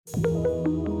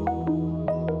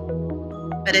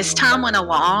But as time went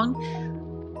along,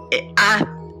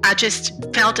 I just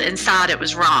felt inside it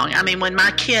was wrong. I mean, when my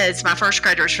first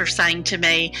graders were saying to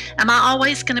me, am I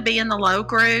always going to be in the low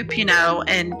group, and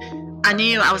I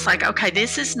knew, I was like, okay,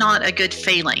 this is not a good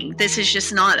feeling. This is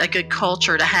just not a good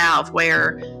culture to have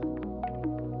where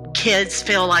kids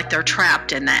feel like they're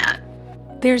trapped in that.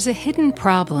 There's a hidden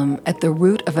problem at the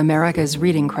root of America's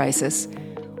reading crisis.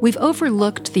 We've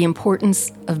overlooked the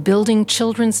importance of building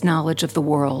children's knowledge of the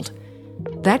world.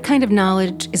 That kind of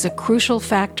knowledge is a crucial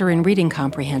factor in reading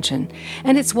comprehension,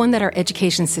 and it's one that our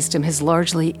education system has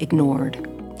largely ignored.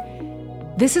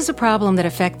 This is a problem that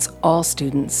affects all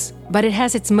students, but it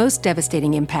has its most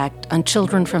devastating impact on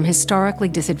children from historically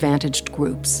disadvantaged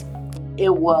groups.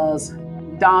 It was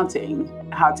daunting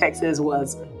how Texas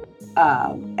was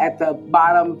at the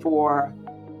bottom for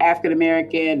African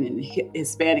American and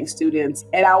Hispanic students,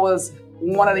 and I was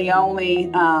one of the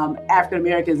only African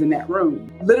Americans in that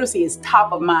room. Literacy is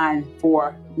top of mind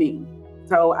for me.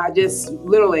 So I just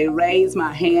literally raise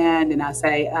my hand and I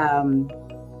say,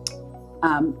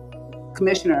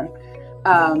 Commissioner,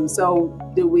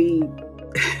 so do we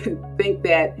think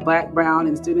that Black, brown,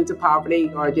 and students of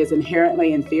poverty are just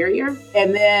inherently inferior?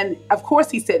 And then, of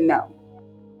course, he said no.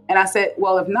 And I said,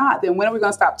 well, if not, then when are we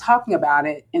going to stop talking about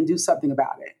it and do something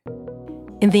about it?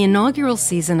 In the inaugural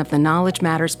season of the Knowledge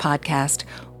Matters podcast,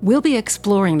 we'll be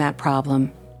exploring that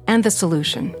problem and the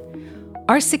solution.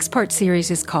 Our 6-part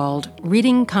series is called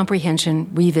Reading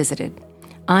Comprehension Revisited.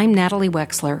 I'm Natalie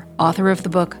Wexler, author of the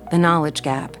book The Knowledge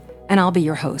Gap, and I'll be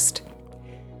your host.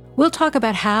 We'll talk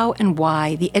about how and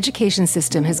why the education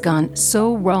system has gone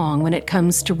so wrong when it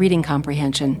comes to reading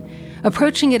comprehension,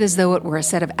 approaching it as though it were a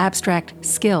set of abstract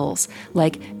skills,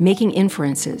 like making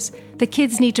inferences, that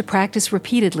kids need to practice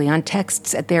repeatedly on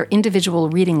texts at their individual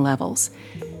reading levels.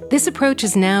 This approach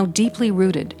is now deeply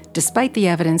rooted, despite the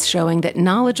evidence showing that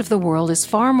knowledge of the world is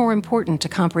far more important to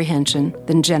comprehension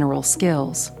than general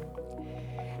skills.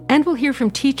 And we'll hear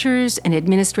from teachers and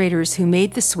administrators who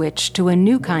made the switch to a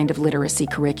new kind of literacy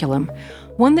curriculum,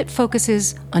 one that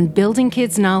focuses on building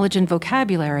kids' knowledge and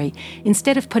vocabulary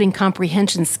instead of putting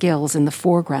comprehension skills in the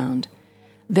foreground.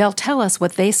 They'll tell us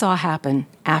what they saw happen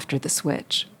after the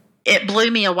switch. It blew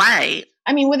me away.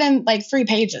 I mean, within 3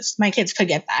 pages, my kids could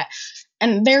get that.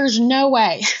 And there's no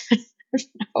way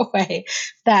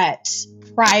that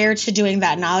prior to doing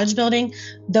that knowledge building,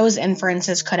 those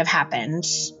inferences could have happened.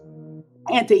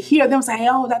 And to hear them say,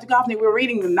 oh, Dr. Goffney, we're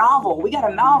reading the novel. We got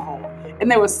a novel.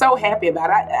 And they were so happy about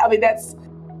it.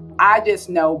 I just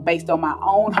know based on my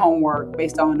own homework,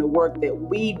 based on the work that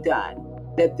we've done,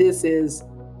 that this is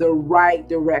the right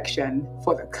direction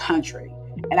for the country.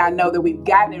 And I know that we've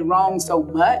gotten it wrong so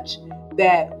much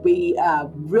that we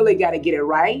really got to get it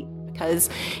right. Because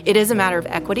it is a matter of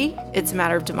equity, it's a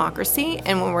matter of democracy,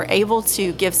 and when we're able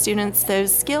to give students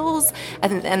those skills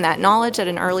and that knowledge at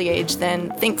an early age,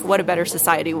 then think what a better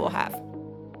society we'll have.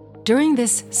 During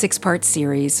this 6-part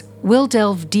series, we'll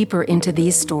delve deeper into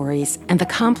these stories and the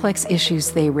complex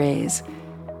issues they raise.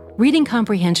 Reading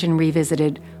Comprehension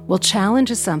Revisited will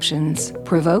challenge assumptions,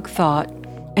 provoke thought,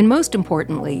 and most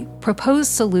importantly, propose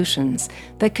solutions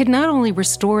that could not only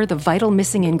restore the vital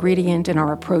missing ingredient in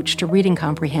our approach to reading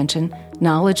comprehension,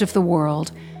 knowledge of the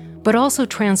world, but also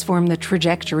transform the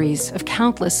trajectories of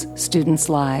countless students'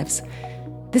 lives.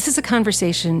 This is a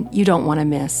conversation you don't want to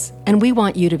miss, and we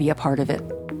want you to be a part of it.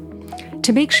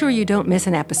 To make sure you don't miss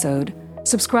an episode,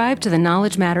 subscribe to the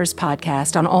Knowledge Matters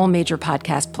podcast on all major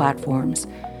podcast platforms.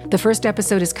 The first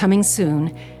episode is coming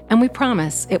soon, and we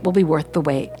promise it will be worth the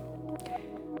wait.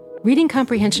 Reading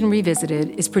Comprehension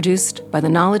Revisited is produced by the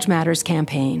Knowledge Matters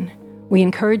campaign. We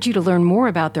encourage you to learn more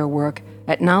about their work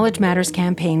at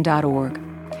knowledgematterscampaign.org.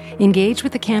 Engage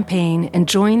with the campaign and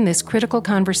join this critical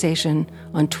conversation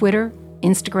on Twitter,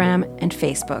 Instagram, and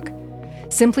Facebook.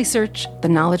 Simply search the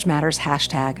Knowledge Matters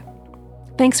hashtag.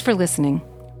 Thanks for listening.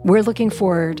 We're looking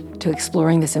forward to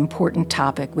exploring this important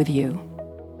topic with you.